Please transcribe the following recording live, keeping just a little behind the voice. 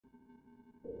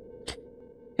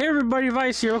Hey everybody,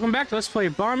 Vice here. Welcome back to Let's Play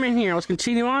Bomberman here. Let's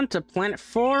continue on to Planet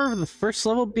 4, the first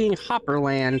level being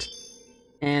Hopperland.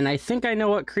 And I think I know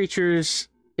what creatures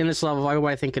in this level,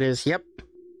 what I think it is. Yep.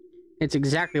 It's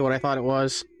exactly what I thought it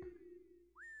was.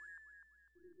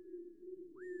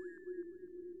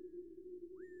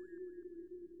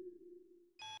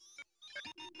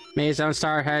 Maze Zone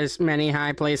Star has many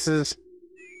high places.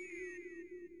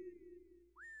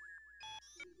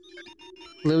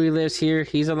 Louis lives here.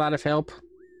 He's a lot of help.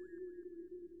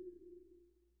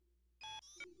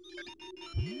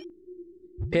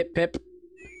 Pip, Pip.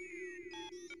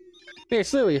 Hey,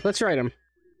 it's Louis. Let's ride him.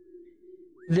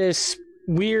 This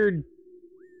weird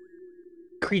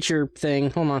creature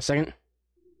thing. Hold on a second.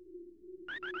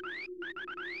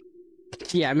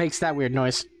 Yeah, it makes that weird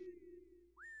noise.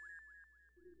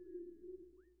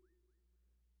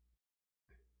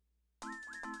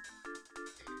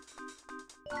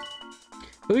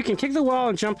 Louis can kick the wall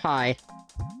and jump high.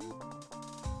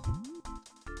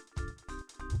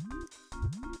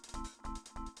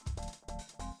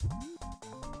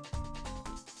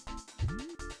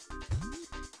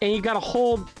 And you gotta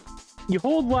hold... You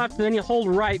hold left, and then you hold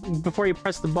right before you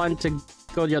press the button to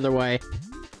go the other way.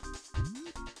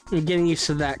 I'm getting used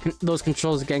to that, those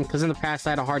controls again, because in the past I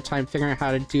had a hard time figuring out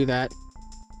how to do that.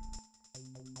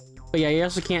 But yeah, you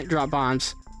also can't drop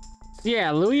bombs. So yeah,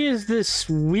 Louis is this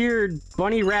weird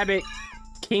bunny rabbit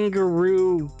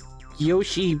kangaroo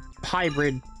Yoshi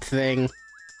hybrid thing.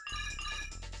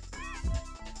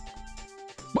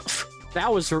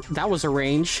 That was a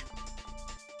range.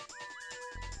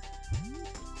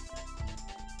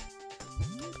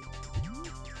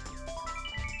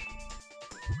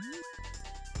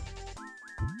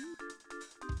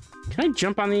 Can I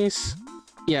jump on these?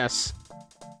 Yes.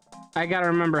 I gotta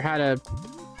remember how to...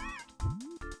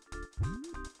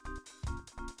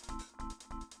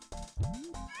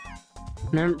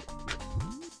 Remember...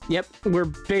 Yep, we're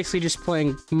basically just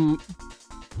playing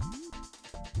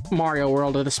Mario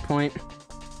World at this point.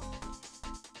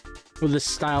 With this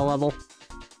style level.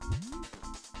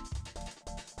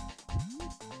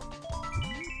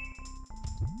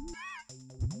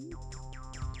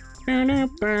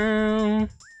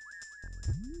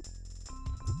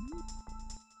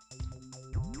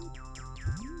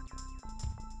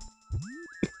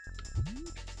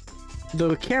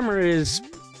 The camera is...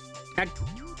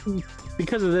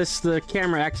 Because of this, the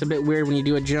camera acts a bit weird when you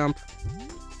do a jump.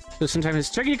 So sometimes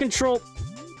it's tricky to control.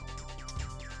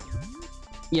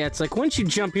 Yeah, it's like once you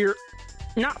jump, you're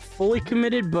not fully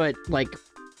committed, but like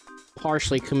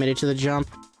partially committed to the jump.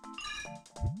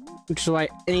 Which is why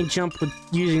any jump with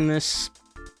using this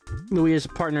Louis as a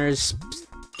partner is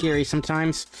scary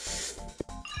sometimes.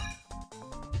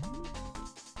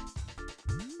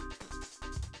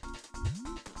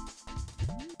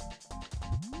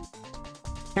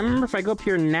 Can't remember if I go up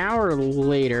here now or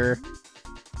later.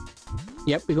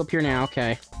 Yep, we go up here now,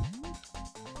 okay.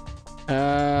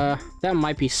 That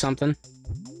might be something.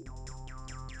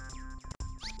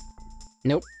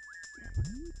 Nope.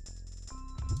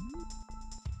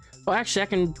 Well, actually, I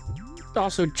can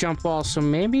also jump wall, so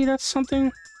maybe that's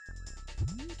something?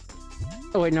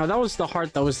 Oh wait, no, that was the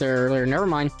heart that was there earlier. Never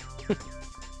mind.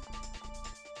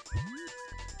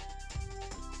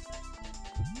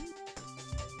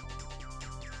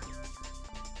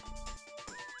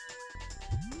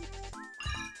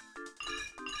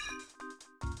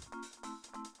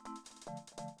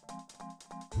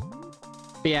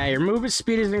 But yeah, your movement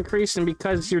speed is increased, and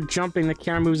because you're jumping, the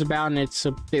camera moves about, and it's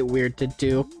a bit weird to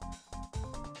do.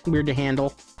 Weird to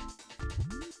handle.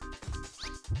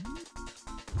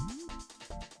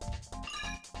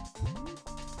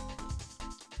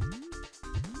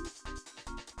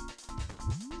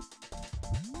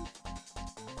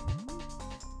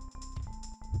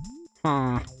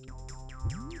 Huh.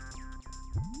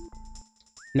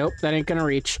 Nope, that ain't gonna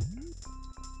reach.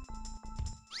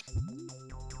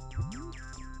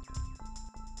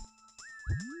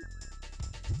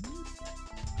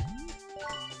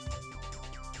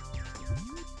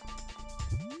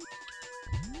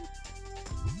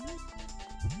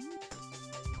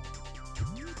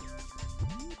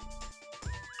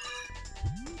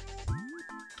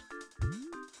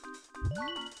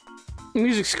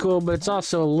 Music's cool, but it's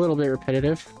also a little bit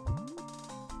repetitive.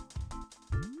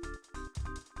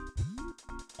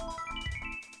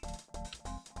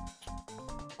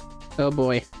 Oh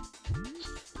boy.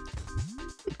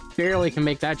 Barely can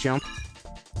make that jump.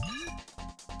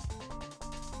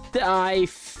 I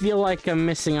feel like I'm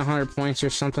missing 100 points or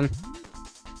something.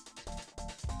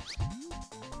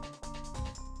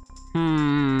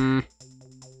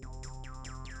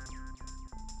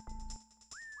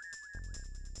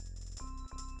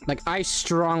 Like, I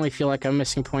strongly feel like I'm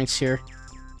missing points here.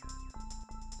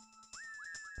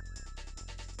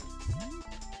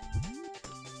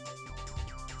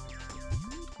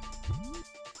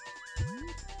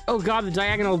 Oh god, the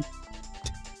diagonal...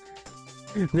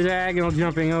 The diagonal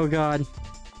jumping, oh god.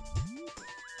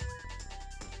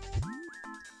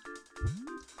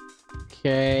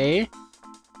 Okay.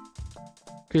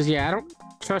 Because, yeah, I don't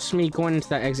trust me going into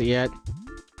that exit yet.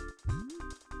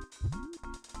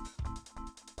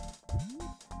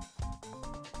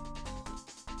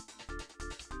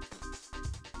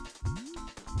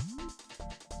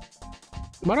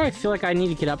 Why do I feel like I need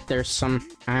to get up there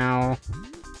somehow?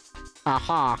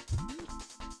 Aha.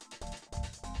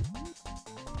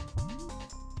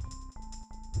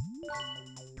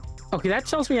 Okay, that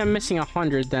tells me I'm missing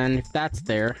 100 then, if that's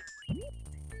there.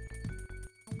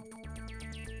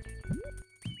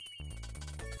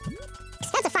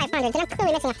 That's a 500, then I'm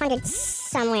clearly missing 100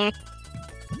 somewhere.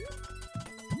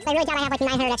 I really doubt I have like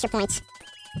 900 extra points.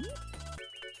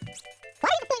 Why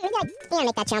do you feel like maybe I can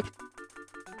make that jump?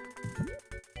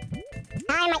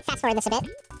 I might fast forward this a bit.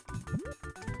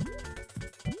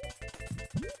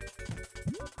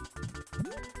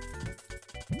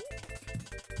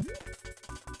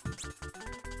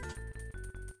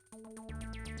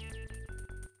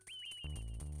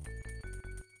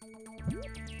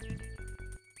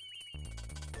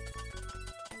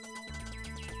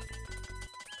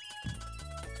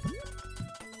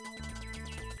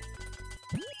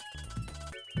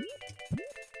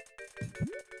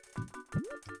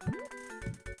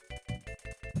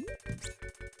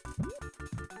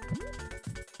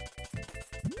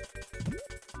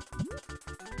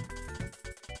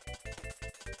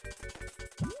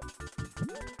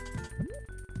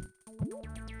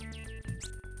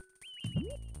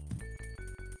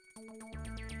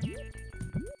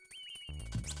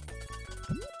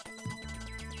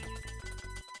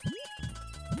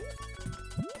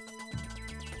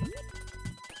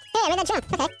 Hey, I made that jump.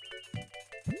 Okay.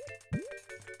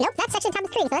 Nope, that's section top of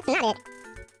the screen, so that's not it.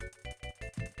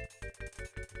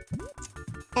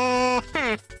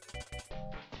 Huh.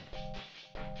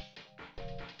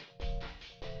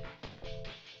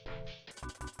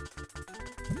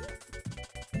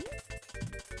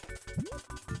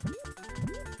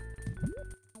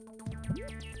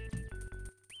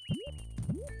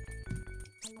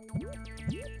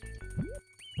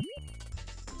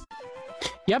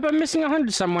 Yep, I'm missing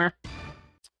 100 somewhere.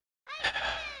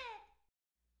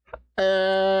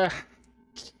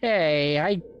 Okay,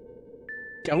 I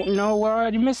don't know where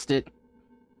I missed it.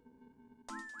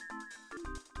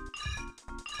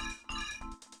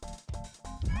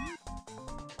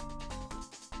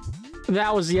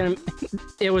 That was the enemy.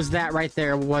 It was that right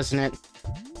there, wasn't it?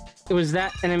 It was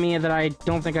that enemy that I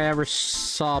don't think I ever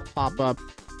saw pop up.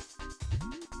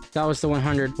 That was the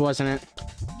 100, wasn't it?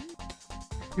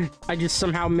 I just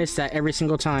somehow missed that every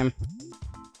single time.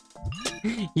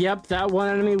 Yep, that one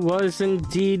enemy was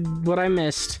indeed what I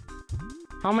missed.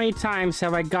 How many times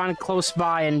have I gone close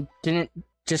by and didn't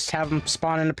just have them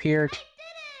spawn and appear?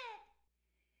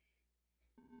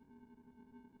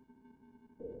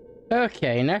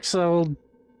 Okay, next level.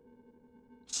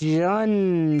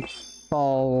 Jungle.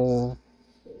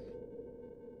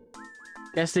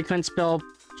 Guess they couldn't spell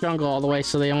jungle all the way,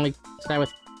 so they only decided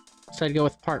to go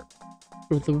with part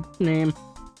with the name.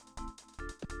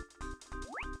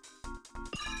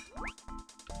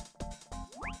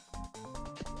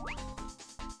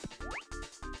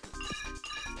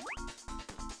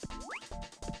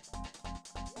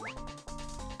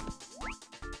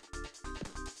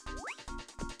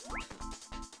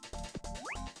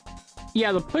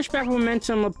 Yeah, the pushback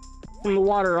momentum from the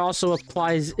water also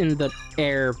applies in the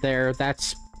air there.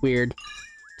 That's weird.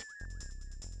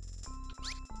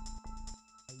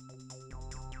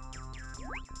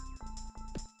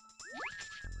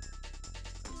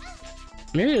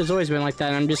 Maybe it's always been like that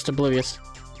and I'm just oblivious.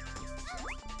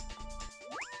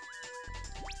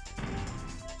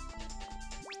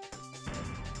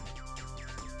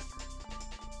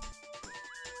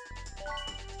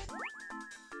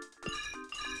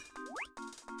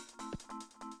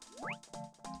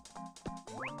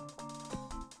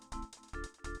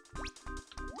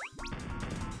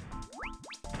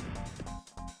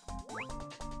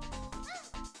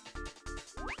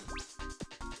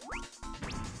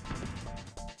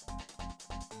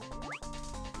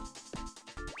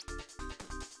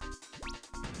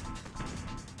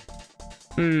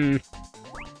 Hmm.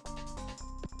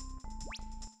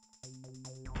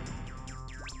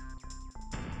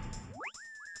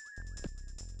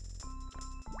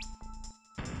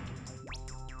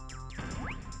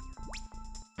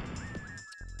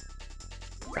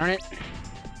 Darn it.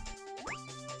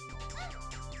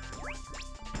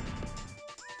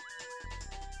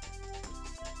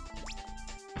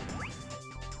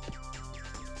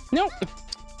 Nope.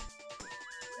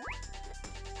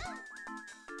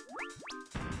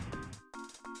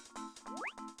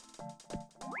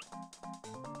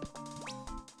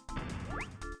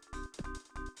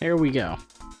 There we go.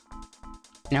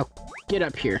 Now, get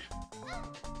up here.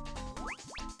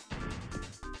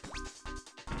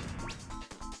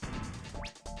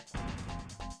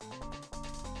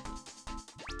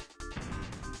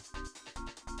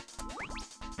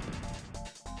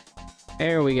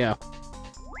 There we go.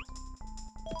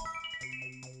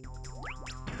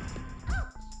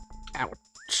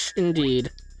 Ouch,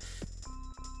 indeed.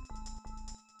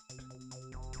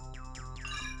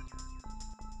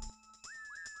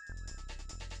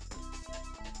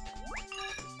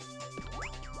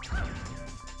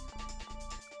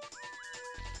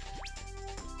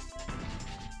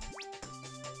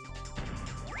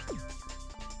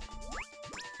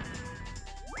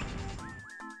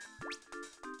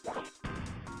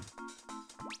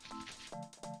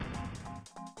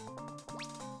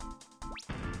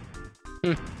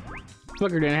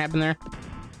 Booger didn't happen there.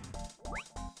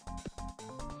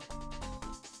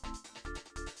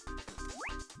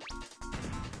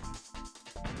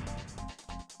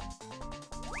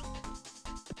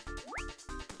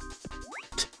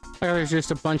 Oh, there's just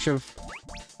a bunch of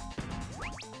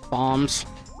bombs.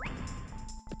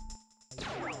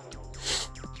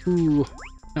 Ooh,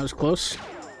 that was close.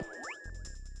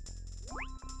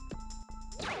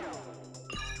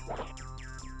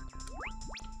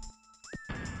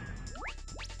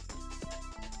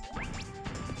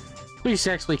 Please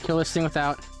actually kill this thing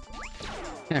without...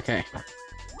 Okay.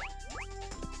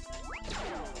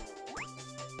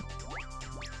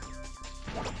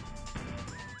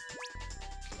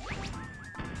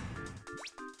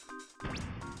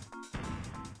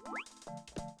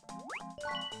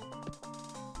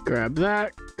 Grab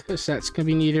that, because that's going to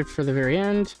be needed for the very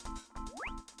end.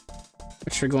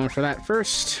 Which we're going for that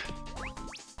first.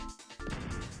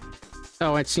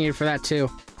 Oh, it's needed for that too.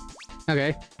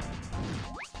 Okay.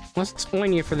 Unless it's only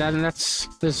needed for that, and this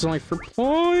is only for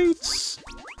points.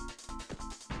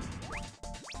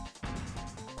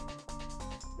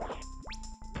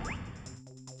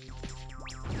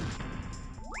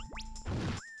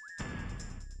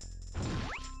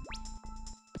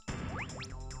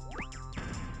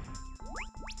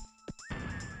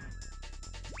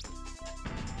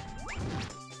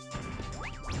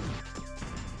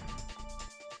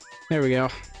 There we go.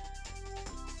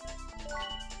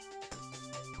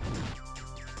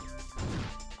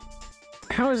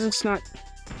 How is this not...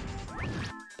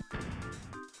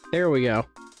 There we go.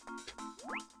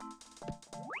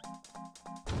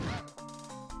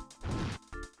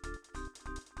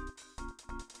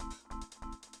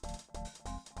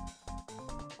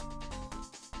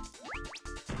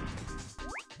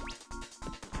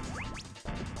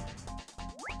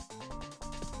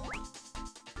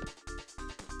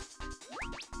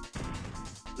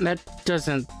 That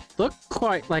doesn't look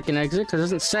quite like an exit, because it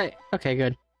doesn't say. Okay,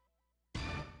 good.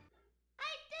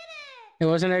 It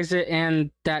was an exit,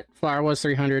 and that flower was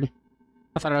 300.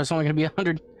 I thought it was only going to be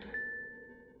 100.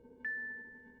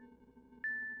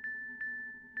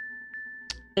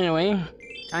 Anyway,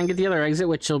 time to get the other exit,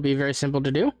 which will be very simple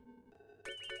to do.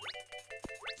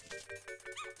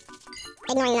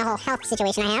 Ignoring the whole health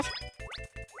situation I have.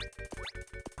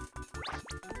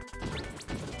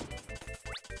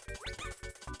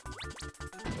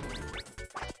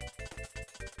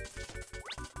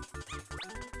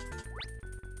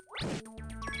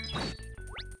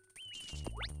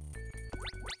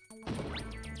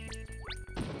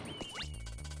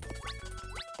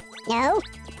 No.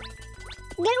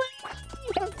 Get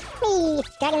away from me,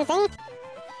 dragon thing.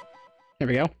 There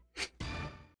we go.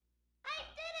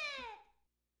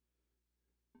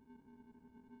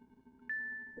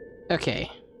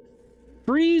 Okay.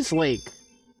 Freeze Lake.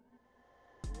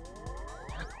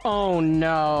 Oh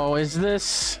no, is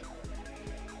this...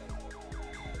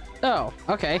 Oh,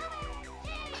 okay.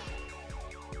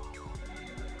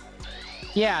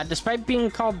 Yeah, despite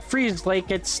being called Freeze Lake,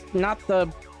 it's not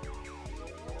the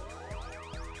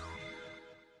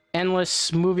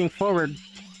endless moving forward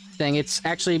thing. It's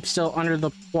actually still under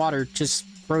the water, just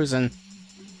frozen.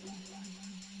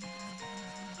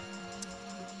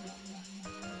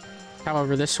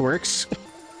 However this works.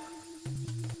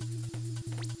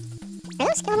 Are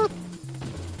those killable?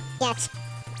 Yes.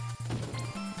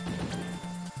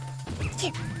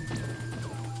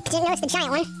 Didn't notice the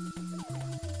giant one.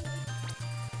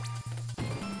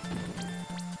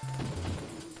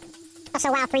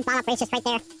 Also, wow, 3 bomb upgrades just right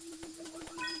there.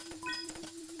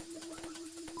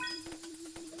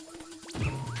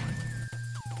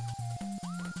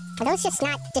 Are those just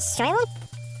not destroyable?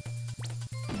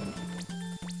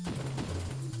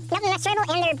 Nope, they're not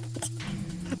destroyable, and they're...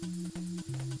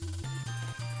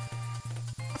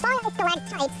 falling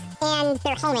stalactites, and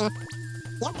they're homing.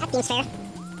 Yep, that seems fair.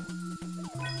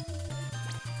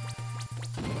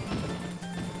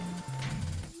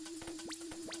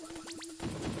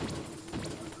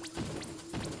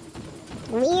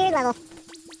 Weird level.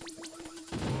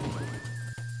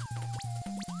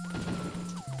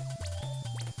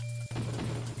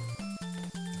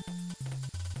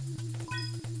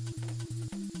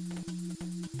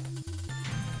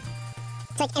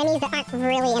 It's like enemies that aren't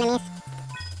really enemies.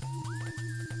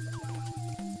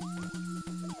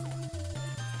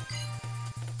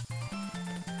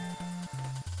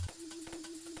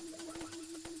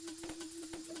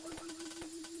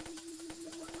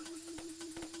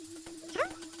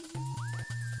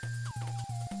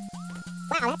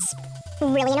 Wow, that's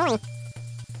really annoying.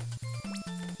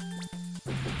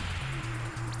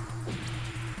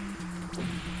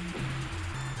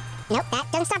 Nope, that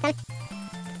doesn't stop them.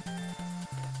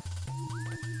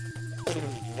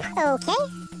 Okay.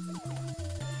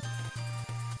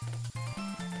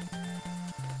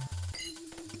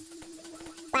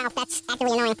 Wow, that's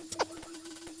actively annoying.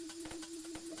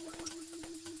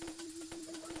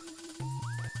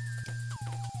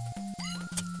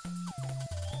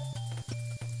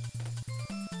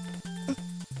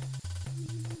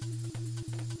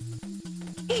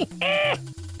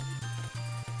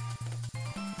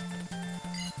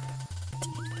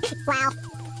 Wow.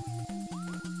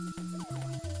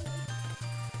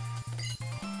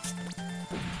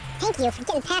 Thank you for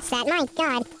getting past that, my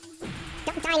god.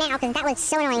 Don't die now, because that was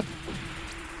so annoying.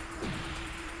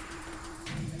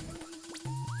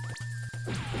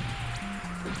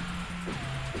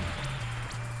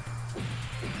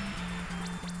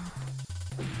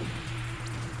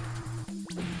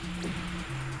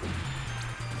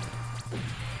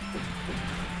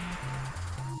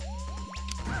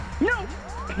 No!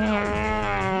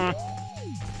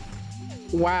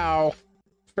 Wow.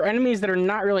 For enemies that are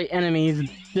not really enemies,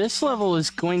 this level is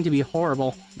going to be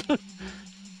horrible.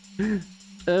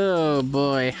 Oh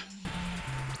boy.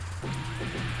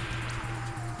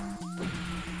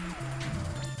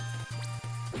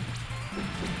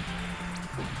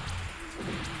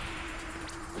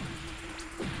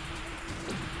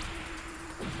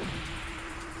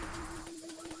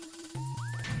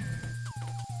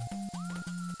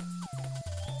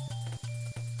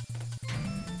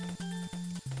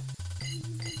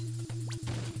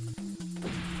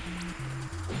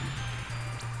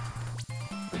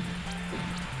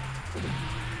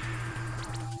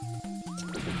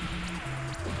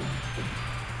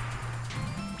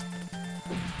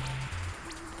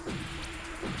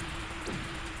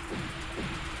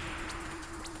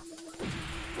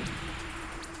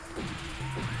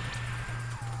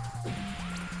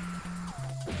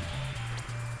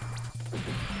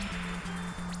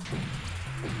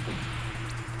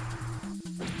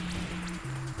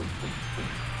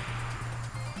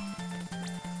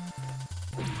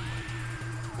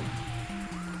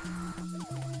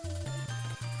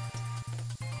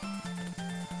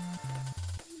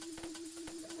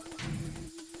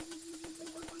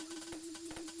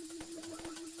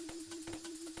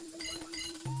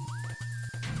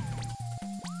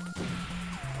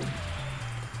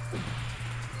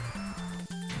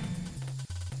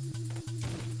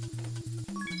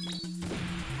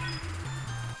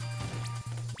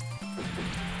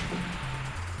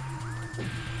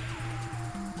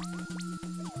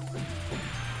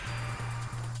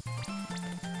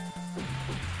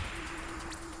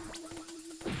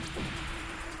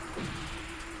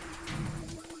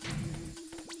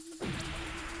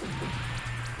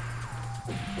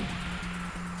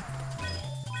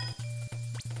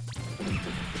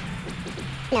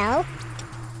 No.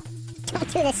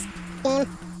 Don't do this, game.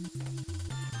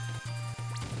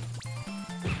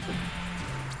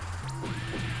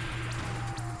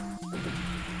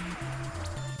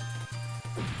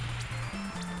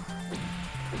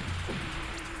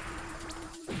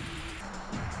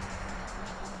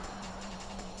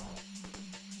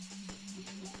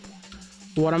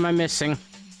 What am I missing?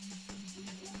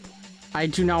 I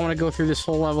do not want to go through this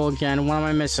whole level again. What am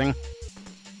I missing?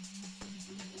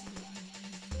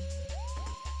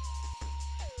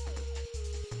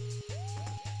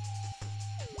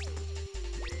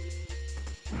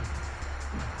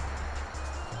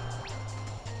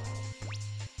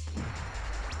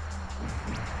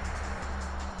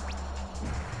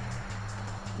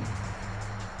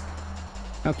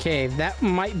 Okay, that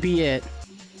might be it.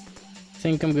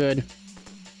 Think I'm good.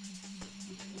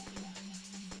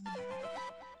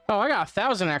 Oh, I got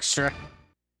 1,000 extra.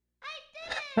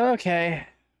 Okay.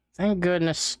 Thank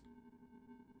goodness.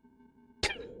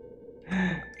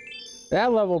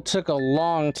 That level took a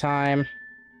long time.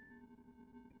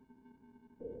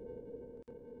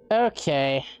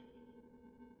 Okay.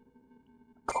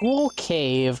 Cool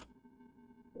cave.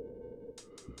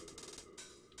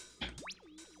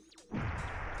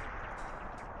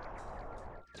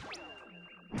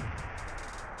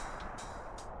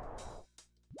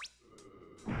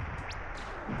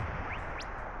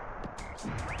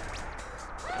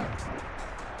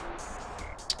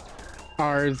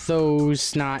 Are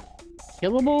those not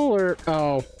killable or...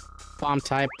 Oh, bomb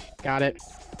type. Got it.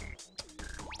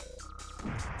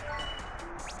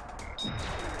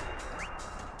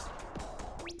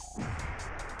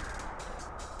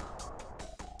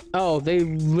 Oh, they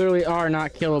literally are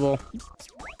not killable.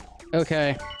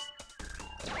 Okay.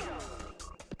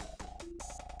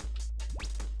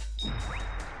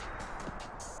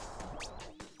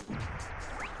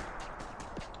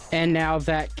 And now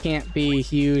that can't be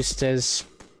used as...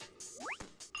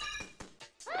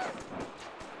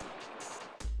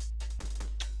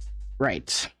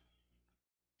 Right.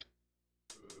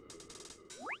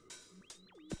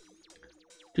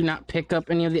 Do not pick up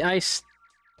any of the ice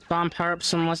bomb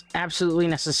power-ups unless absolutely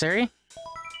necessary.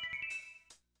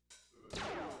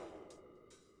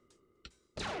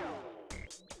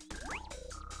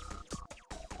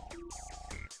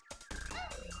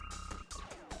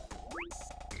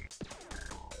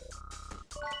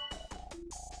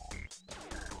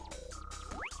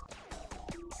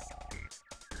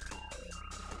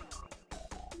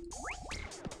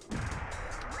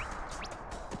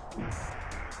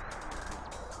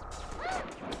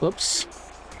 Whoops.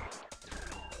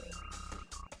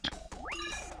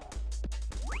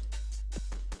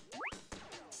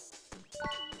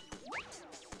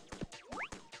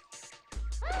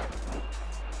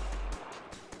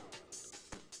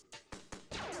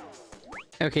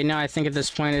 Okay, now I think at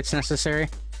this point it's necessary.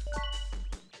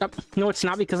 Oh, no, it's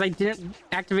not because I didn't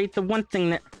activate the one thing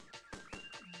that...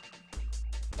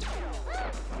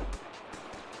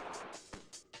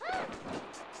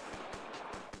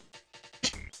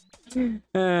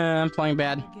 I'm playing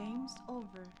bad. The game's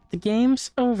over. The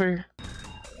game's over.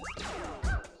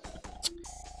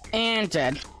 And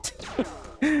dead.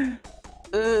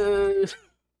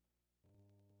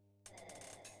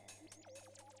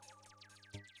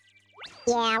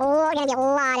 Yeah, we're gonna be a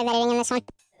lot of editing in this one.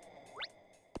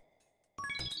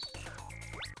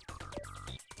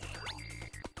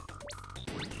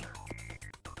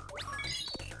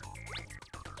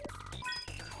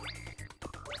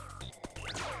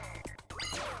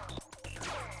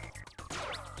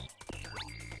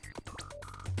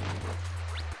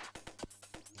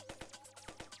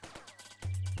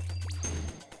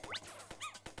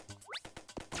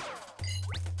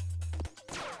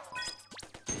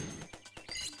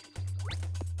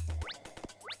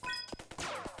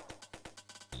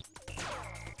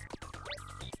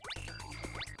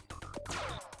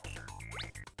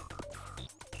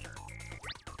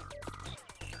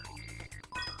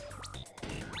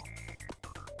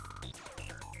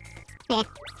 Yeah.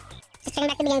 Just checking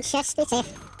back to the beginning, just be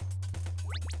safe.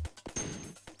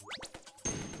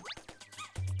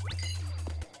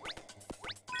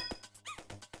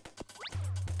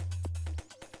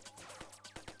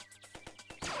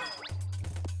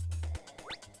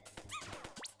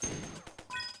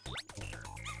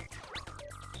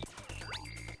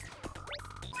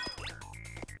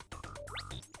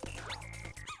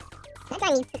 That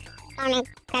time you Bomberman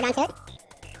grabbed onto it.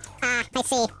 Ah, I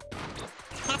see.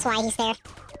 That's why he's there.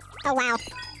 Oh, wow.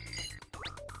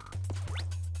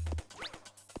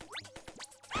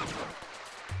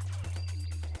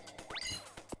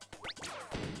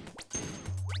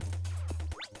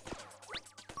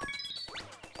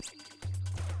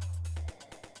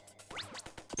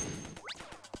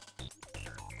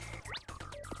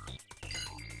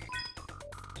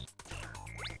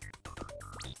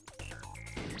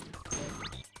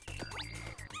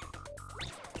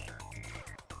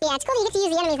 Yeah, it's cool that you get to use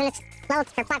the enemies in this level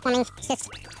for platforming. It's just...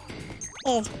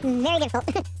 It is very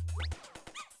difficult.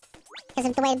 Because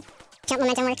of the way jump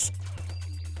momentum works.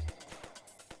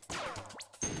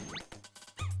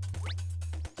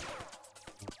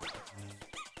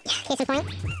 Yeah, case in point.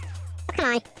 Oh, come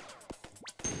on.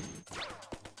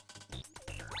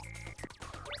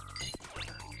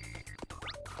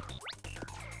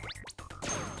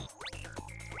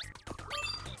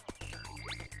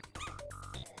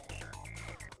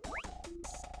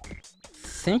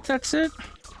 think that's it.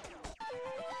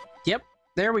 Yep,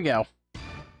 there we go.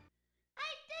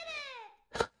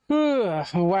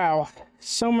 Wow,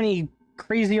 so many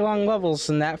crazy long levels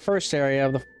in that first area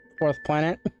of the 4th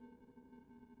planet.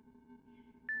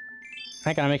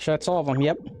 I gotta make sure that's all of them,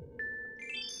 yep.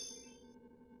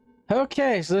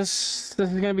 Okay, so this is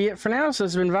gonna be it for now. So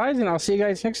this has been Vise, and I'll see you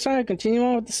guys next time. Continue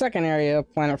on with the second area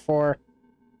of Planet 4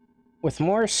 with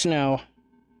more snow.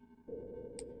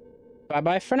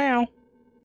 Bye-bye for now.